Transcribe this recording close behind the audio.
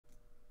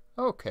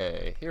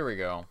Okay, here we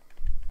go.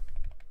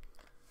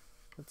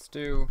 Let's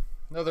do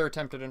another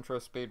attempt at intro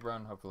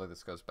speedrun. Hopefully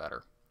this goes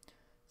better.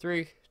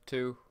 3,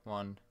 2,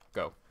 1,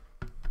 go.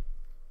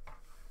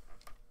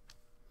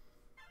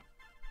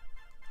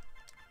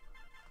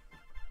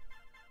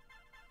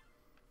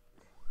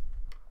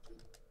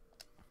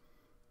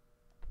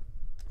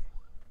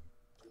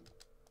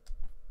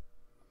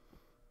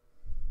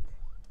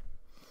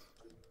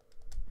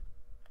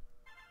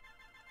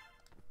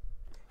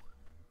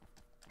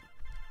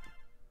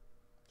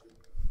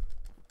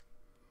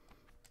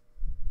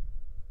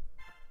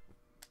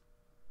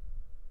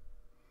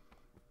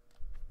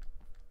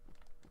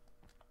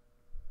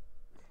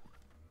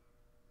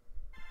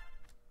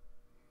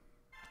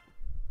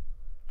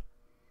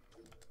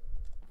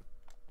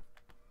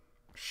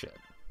 Shit.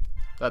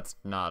 That's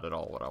not at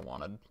all what I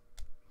wanted.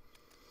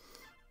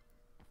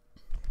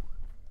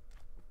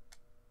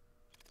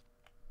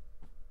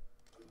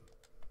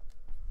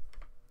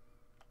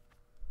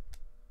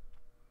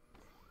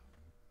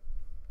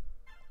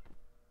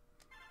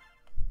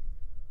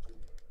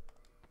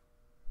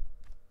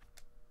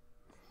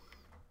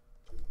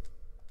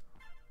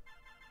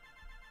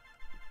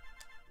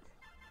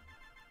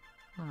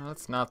 Well,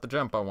 that's not the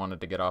jump I wanted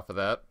to get off of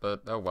that,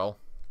 but oh well.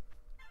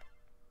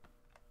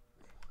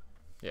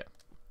 Yeah.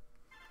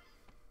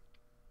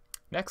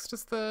 Next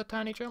is the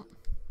tiny jump?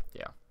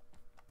 Yeah.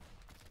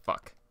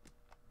 Fuck.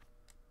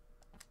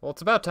 Well,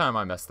 it's about time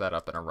I messed that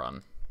up in a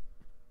run.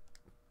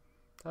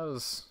 That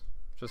was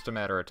just a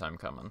matter of time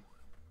coming.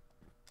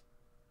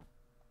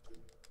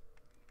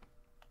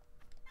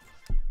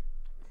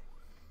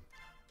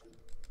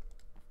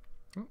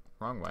 Ooh,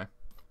 wrong way.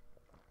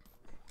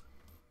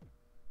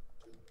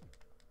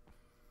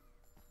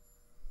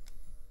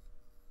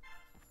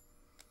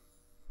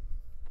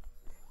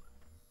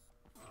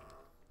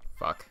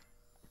 Fuck.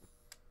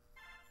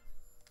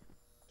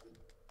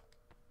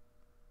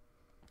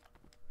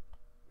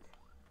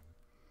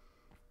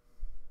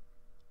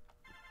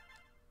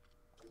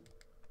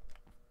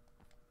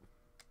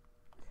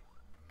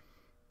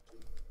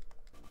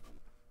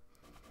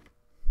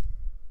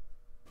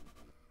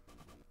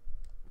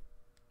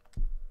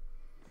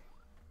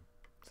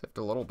 Saved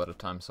a little bit of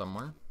time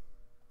somewhere.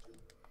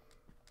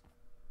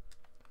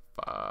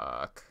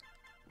 Fuck.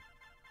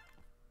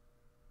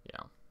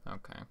 Yeah,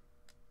 okay.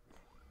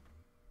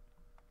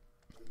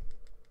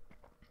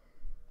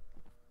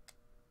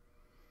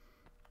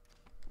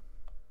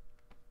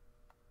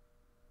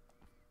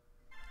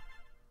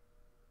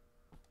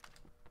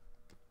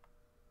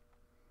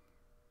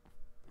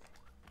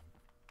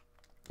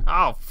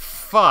 Oh,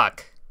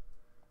 fuck!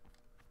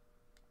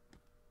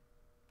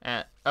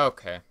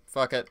 Okay.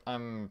 Fuck it.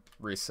 I'm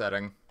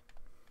resetting.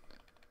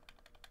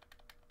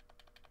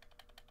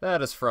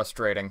 That is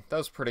frustrating. That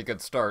was a pretty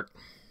good start.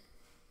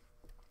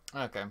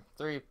 Okay.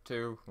 3,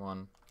 2,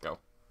 1, go.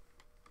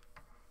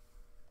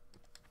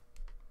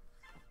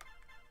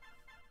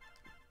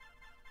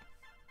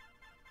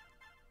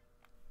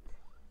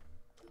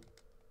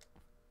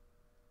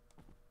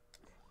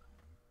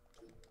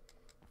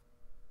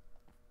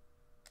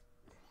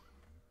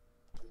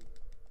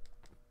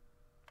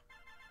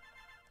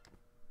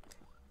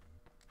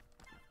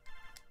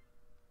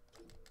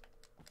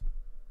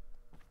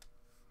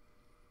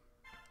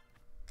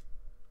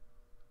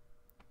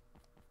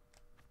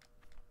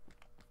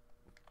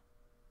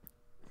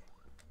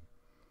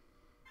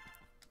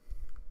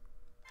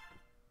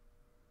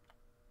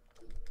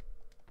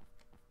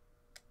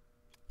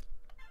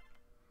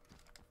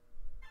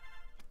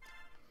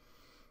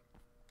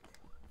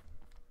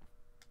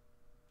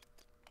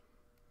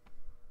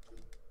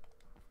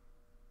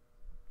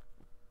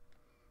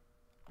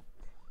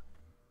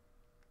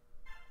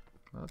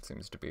 Well, that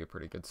seems to be a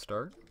pretty good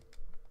start.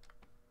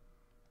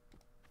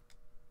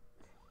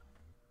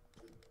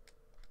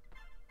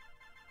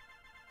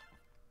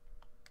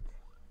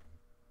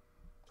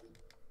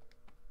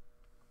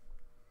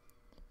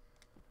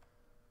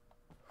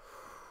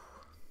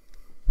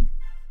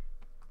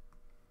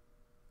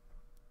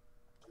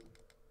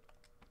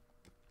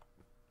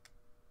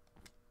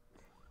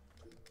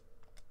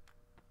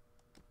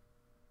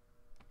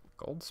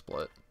 Gold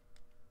split.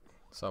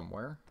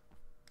 Somewhere.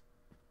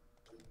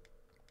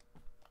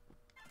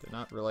 Do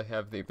not really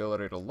have the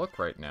ability to look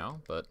right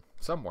now, but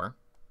somewhere.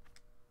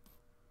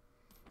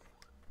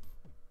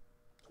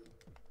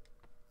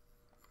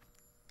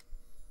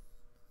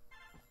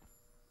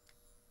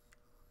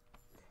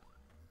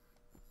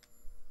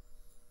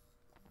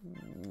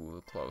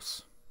 Ooh,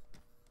 close.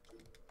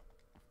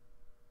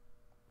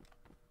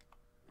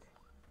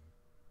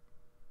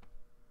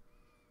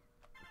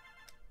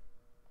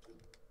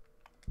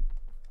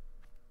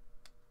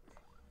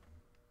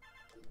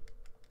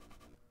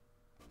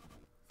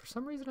 For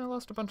some reason I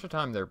lost a bunch of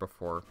time there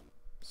before.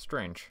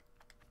 Strange.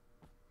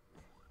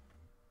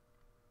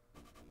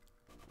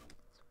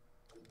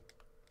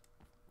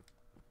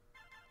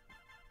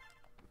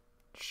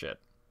 Shit.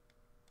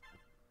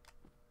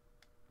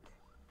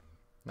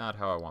 Not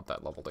how I want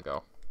that level to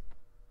go.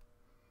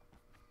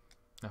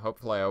 Now,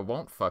 hopefully I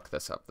won't fuck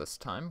this up this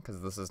time,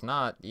 because this is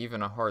not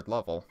even a hard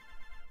level.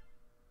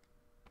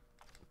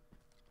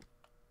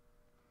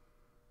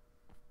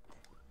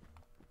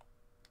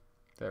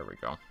 There we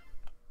go.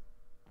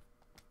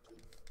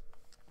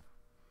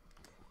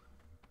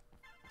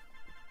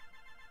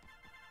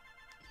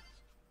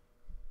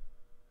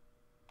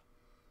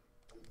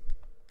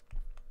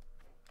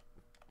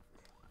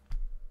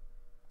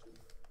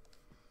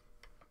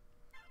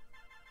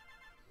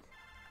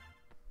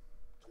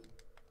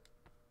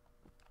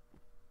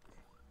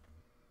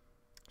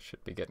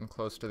 Should be getting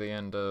close to the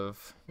end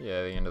of,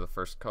 yeah, the end of the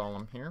first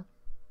column here.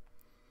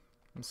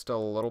 I'm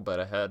still a little bit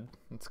ahead.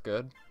 That's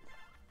good.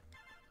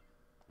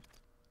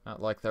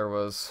 Not like there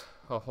was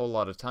a whole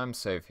lot of time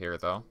save here,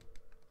 though.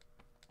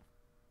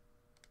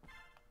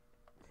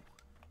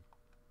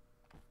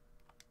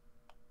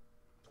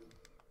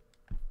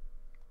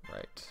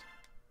 Right.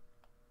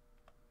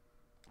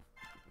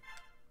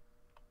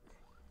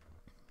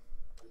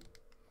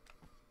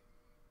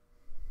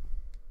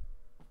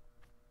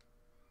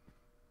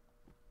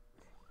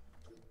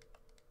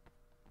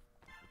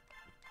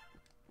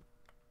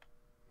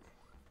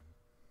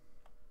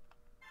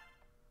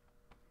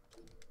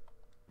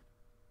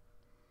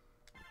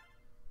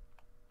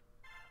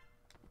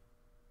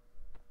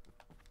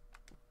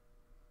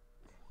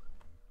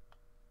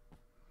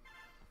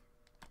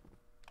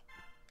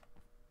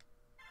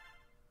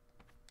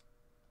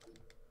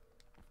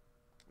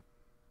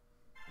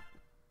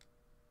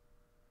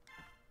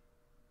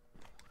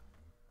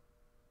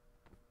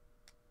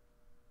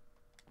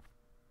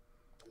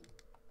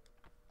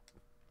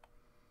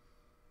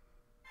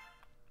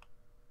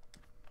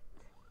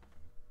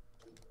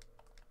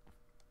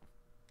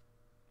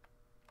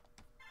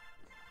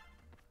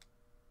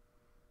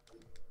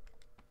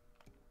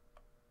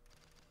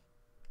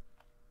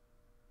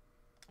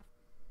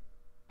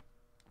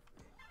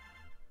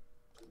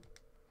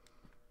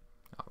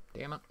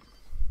 Damn it.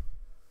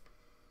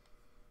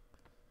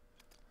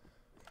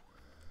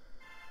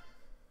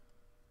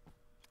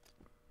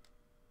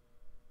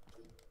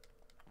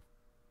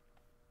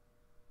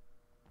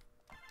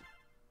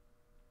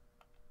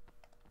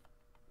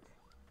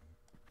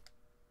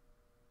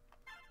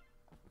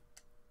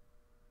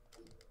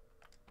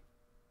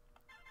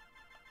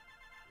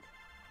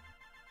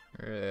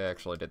 I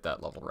actually did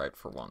that level right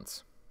for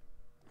once.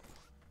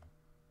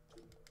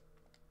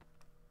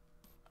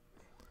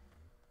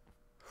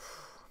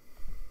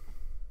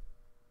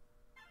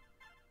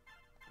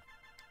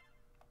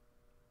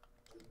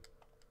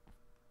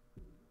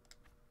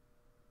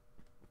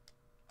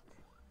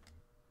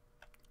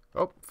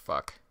 Oh,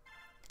 fuck.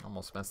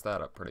 Almost messed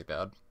that up pretty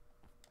bad.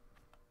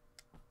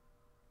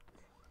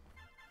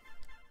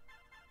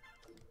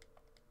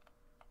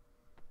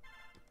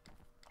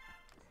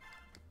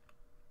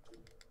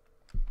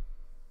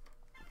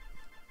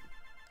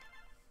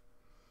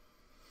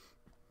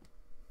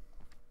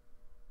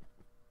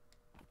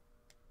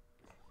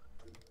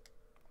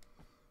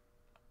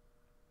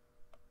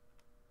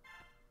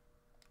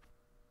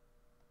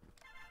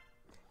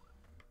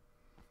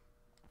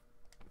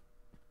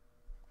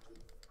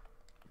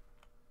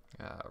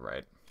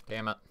 Right.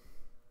 Damn it.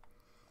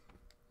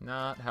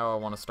 Not how I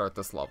want to start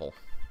this level.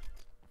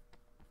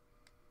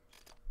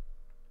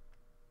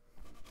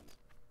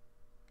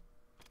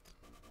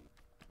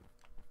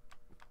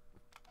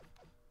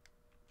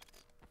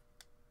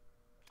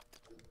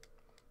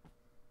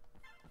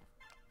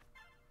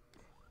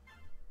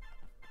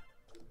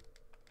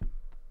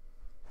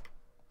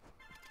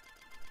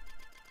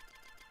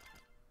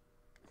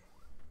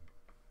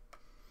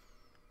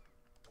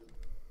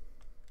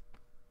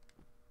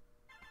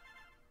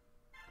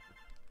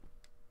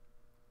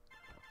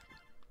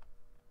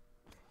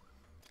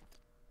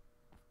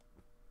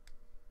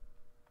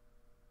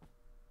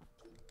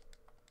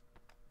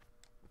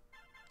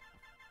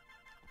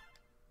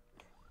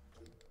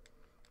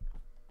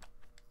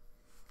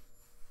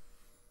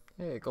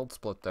 Hey, gold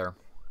split there.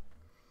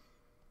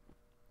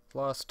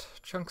 Lost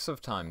chunks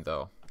of time,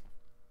 though.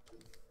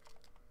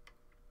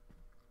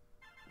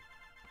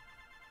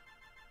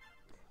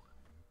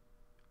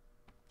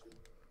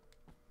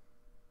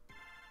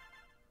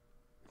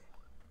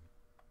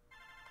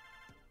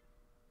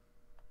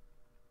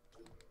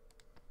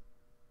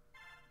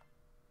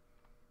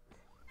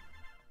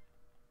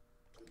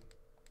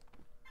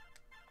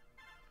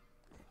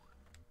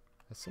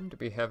 I seem to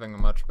be having a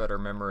much better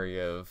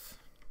memory of,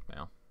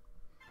 well,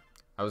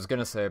 I was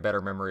gonna say a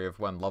better memory of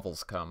when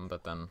levels come,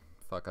 but then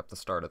fuck up the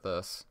start of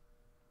this.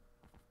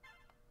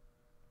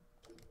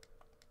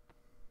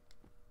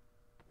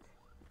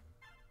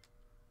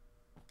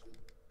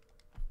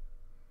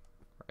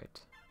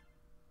 Right.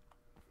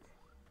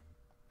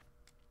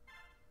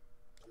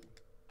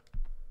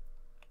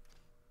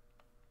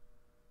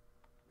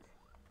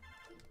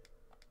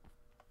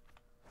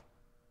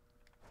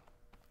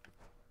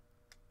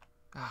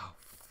 Oh,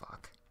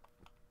 fuck.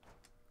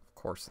 Of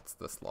course it's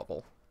this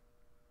level.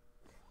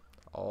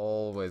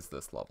 Always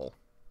this level.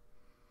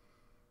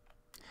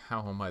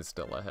 How am I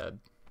still ahead?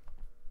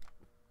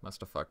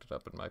 Must have fucked it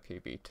up in my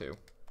PB too.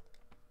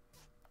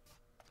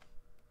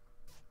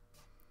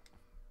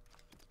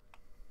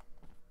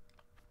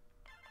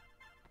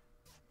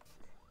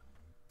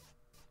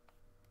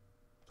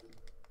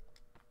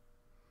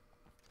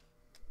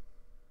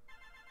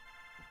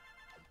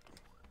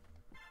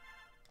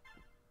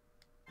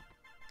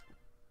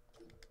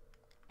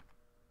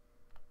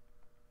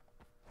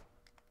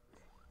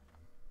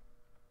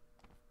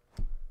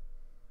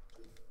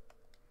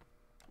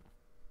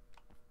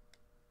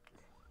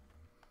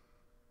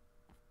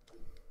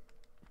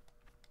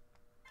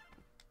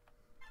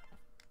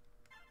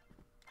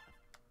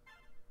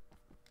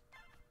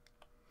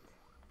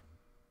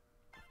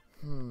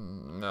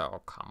 Oh,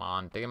 come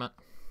on, damn it.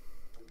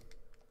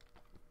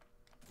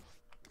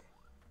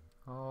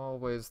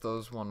 Always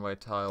those one-way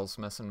tiles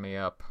messing me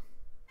up.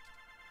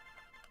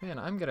 Man,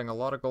 I'm getting a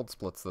lot of gold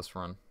splits this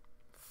run.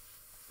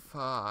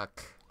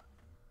 Fuck.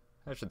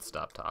 I should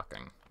stop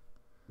talking.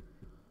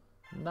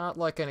 Not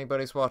like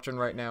anybody's watching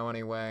right now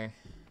anyway.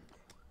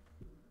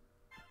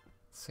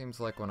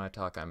 Seems like when I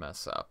talk I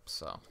mess up,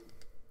 so...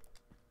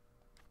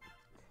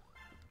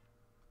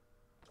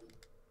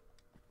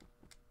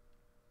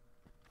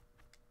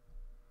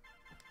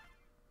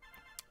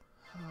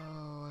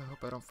 Oh, I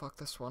hope I don't fuck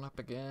this one up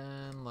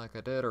again like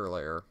I did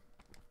earlier.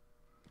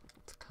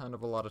 It's kind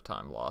of a lot of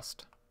time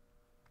lost.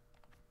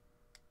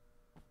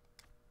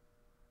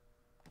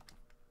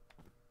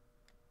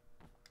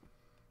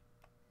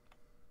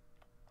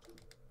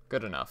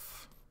 Good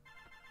enough.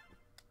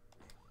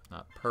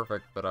 Not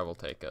perfect, but I will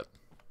take it.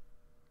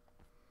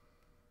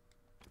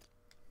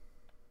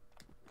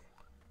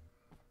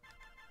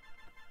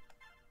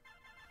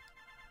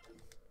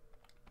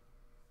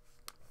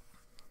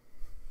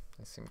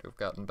 They seem to have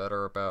gotten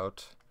better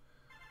about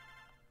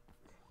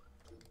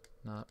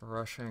not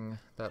rushing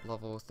that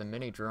level with the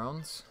mini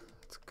drones.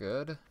 That's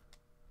good.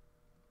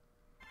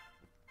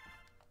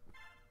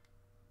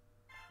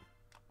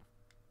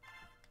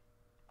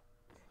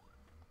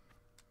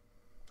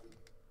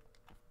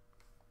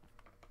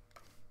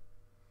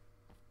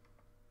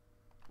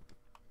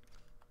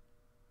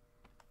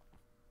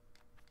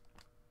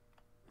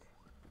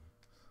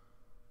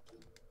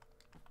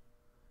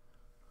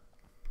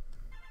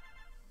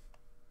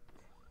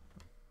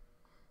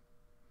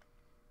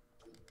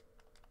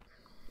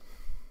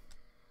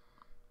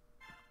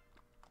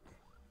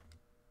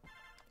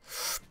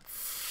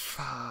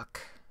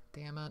 Fuck.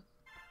 Damn it.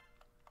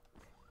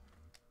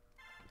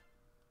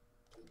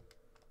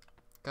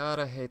 God,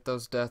 I hate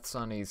those deaths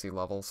on easy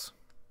levels.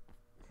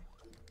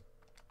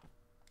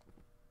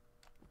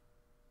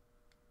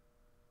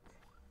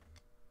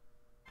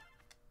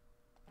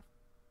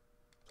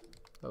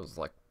 That was,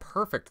 like,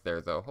 perfect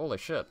there, though. Holy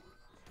shit.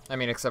 I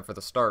mean, except for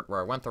the start where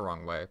I went the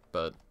wrong way,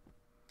 but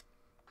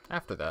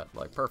after that,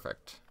 like,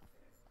 perfect.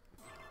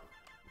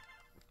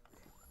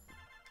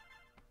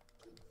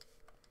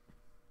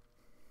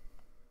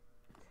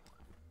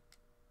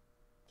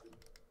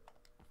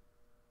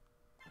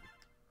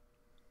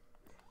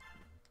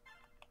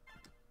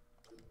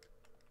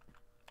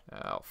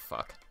 Oh,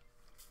 fuck.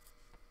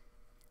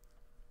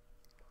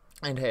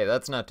 And hey,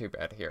 that's not too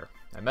bad here.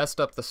 I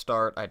messed up the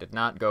start, I did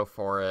not go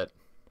for it.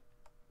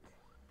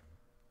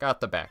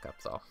 Got the backup,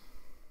 though.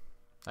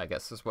 I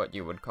guess is what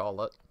you would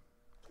call it.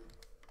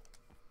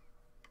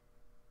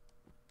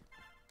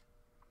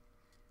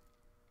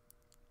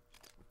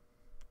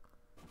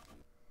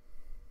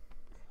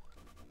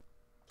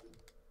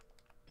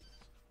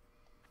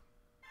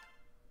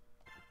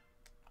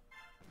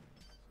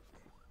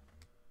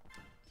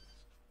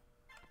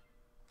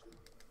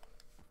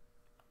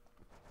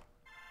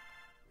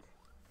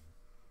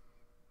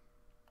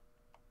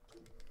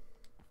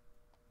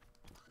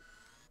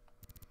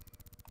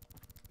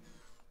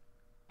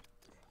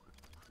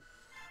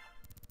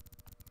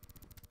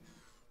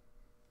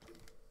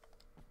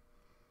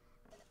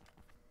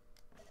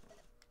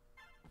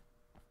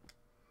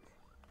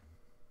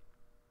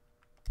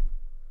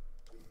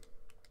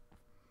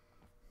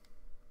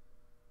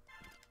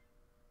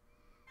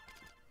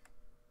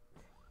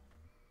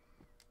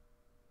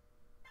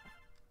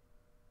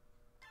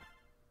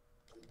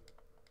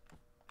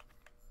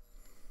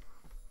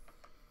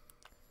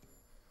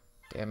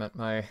 Damn it,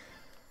 my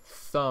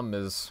thumb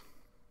is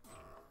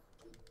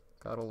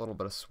got a little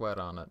bit of sweat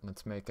on it, and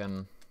it's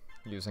making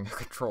using a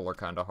controller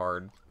kind of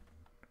hard.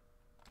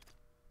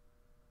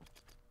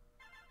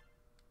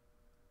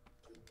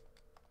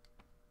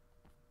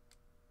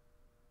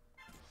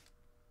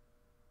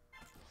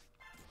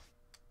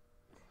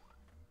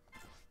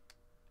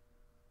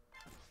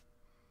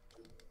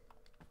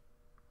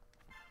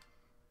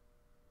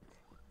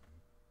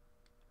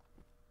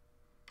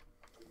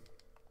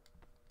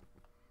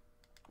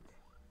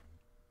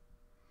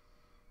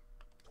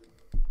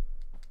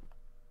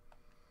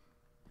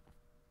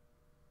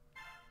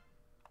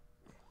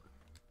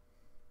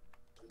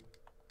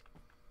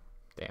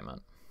 Damn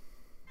it.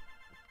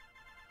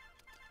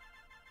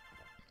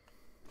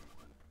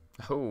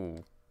 Oh.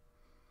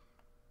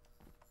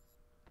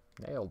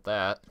 Nailed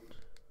that.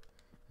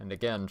 And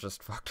again,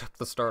 just fucked up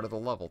the start of the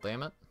level,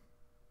 damn it.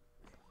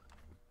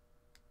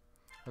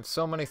 I have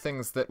so many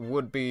things that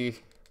would be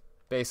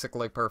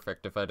basically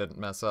perfect if I didn't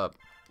mess up.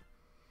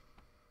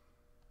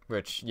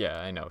 Which, yeah,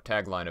 I know,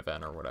 tagline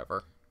event or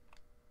whatever.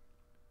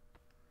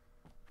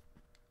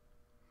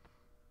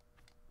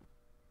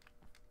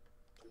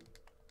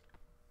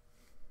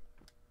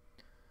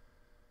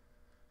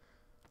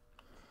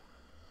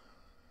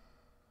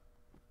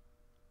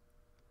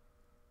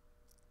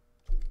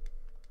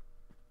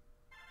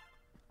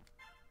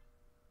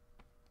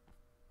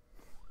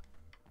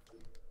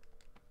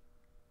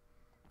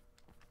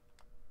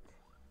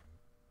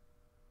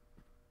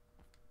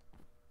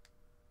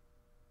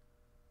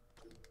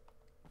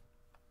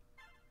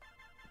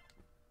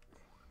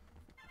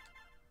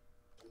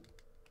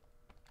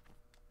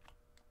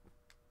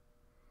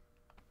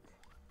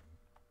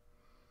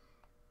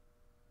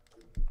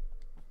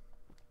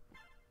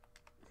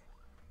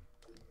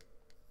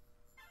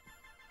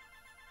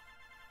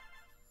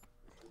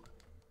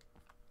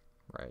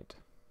 Alright.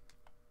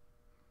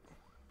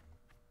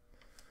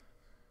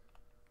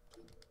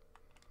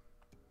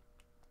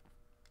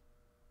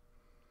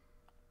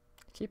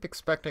 Keep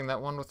expecting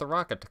that one with the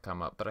rocket to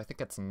come up, but I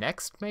think it's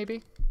next,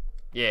 maybe?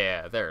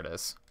 Yeah, there it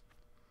is.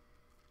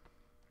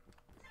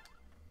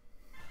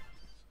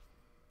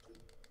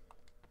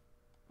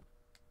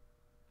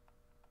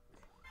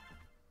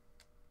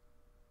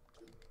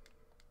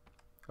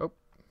 Oh.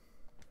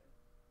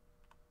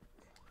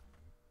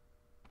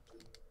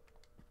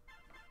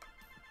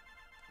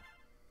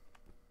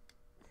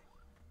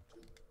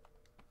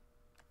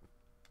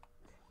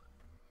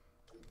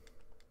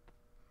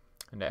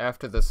 And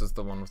after this is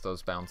the one with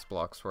those bounce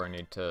blocks where I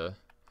need to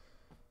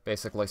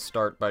basically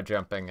start by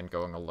jumping and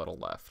going a little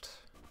left.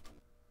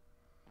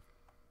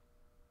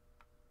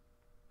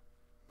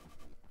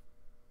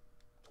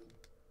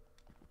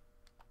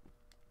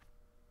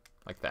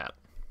 Like that.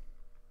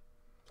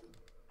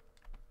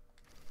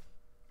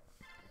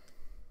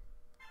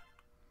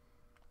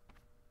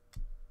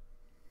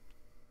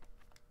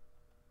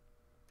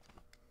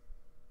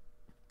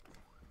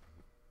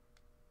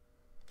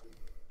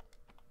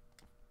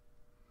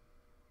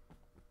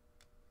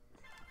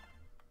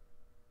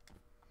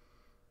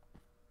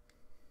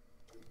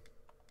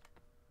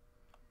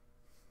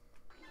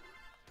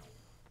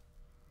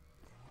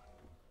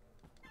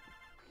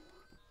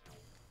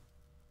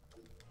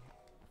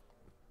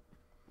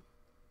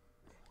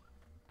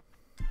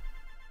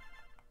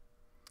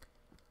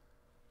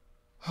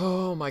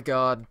 Oh my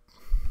god.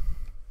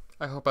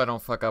 I hope I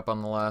don't fuck up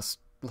on the last,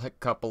 like,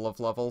 couple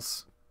of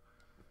levels.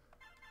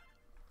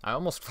 I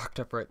almost fucked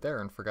up right there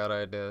and forgot I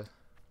had to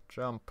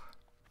jump.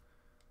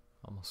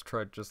 Almost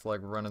tried just,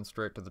 like, running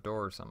straight to the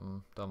door or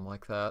something dumb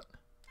like that.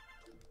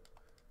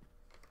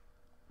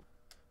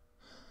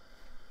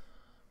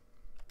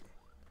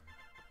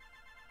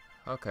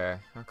 Okay,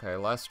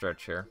 last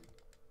stretch here.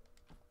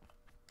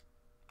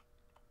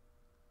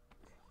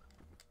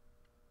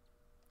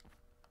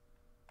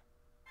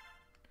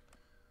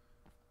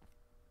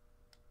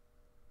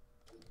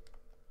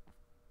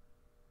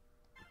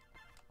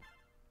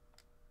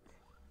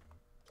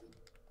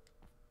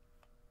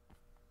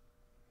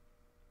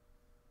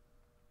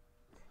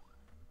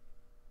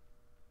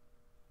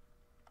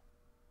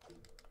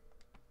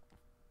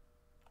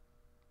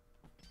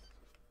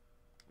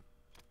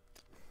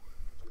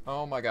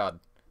 Oh my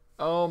god.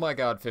 Oh my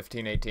god,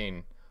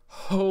 1518.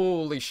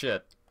 Holy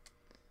shit.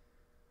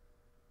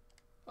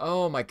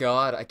 Oh my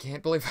god, I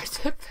can't believe I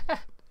did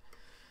that.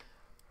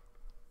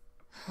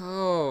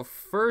 Oh,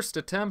 first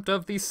attempt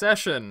of the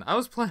session. I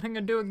was planning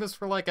on doing this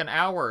for like an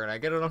hour and I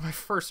get it on my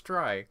first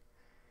try.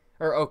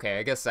 Or okay,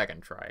 I guess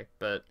second try,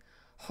 but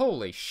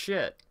holy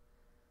shit.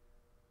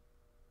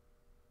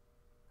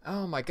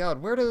 Oh my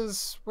god, where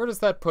does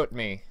that put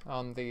me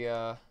on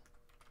the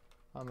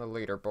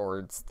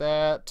leaderboards?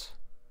 That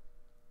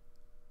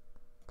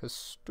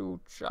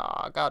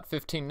Kastucha got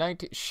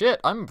 1519.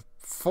 Shit, I'm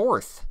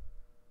fourth.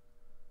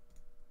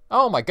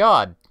 Oh my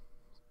god.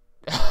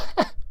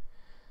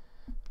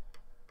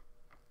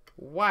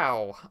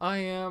 Wow,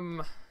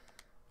 I'm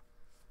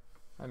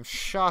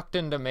shocked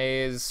and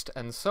amazed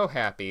and so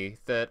happy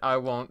that I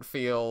won't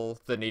feel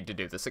the need to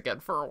do this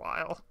again for a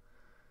while.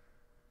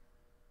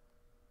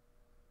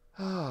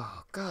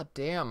 Oh, god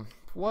damn.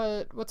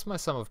 What's my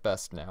sum of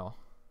best now?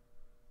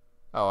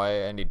 Oh,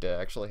 I need to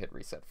actually hit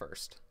reset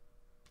first.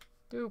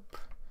 Doop.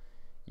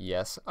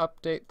 Yes,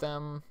 update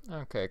them.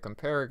 Okay,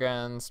 compare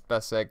against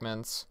best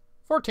segments.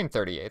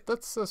 1438,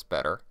 that's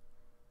better.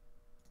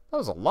 That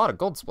was a lot of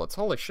gold splits,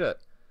 holy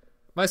shit.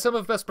 My sum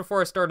of best before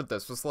I started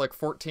this was like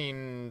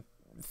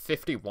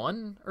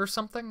 1451 or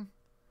something?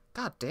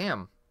 God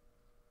damn.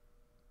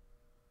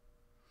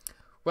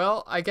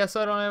 Well, I guess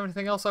I don't have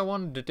anything else I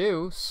wanted to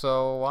do,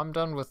 so I'm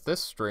done with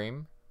this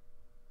stream.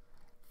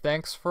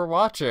 Thanks for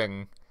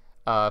watching.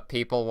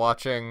 People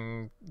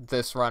watching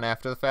this run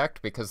after the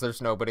fact, because there's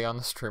nobody on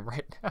the stream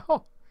right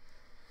now.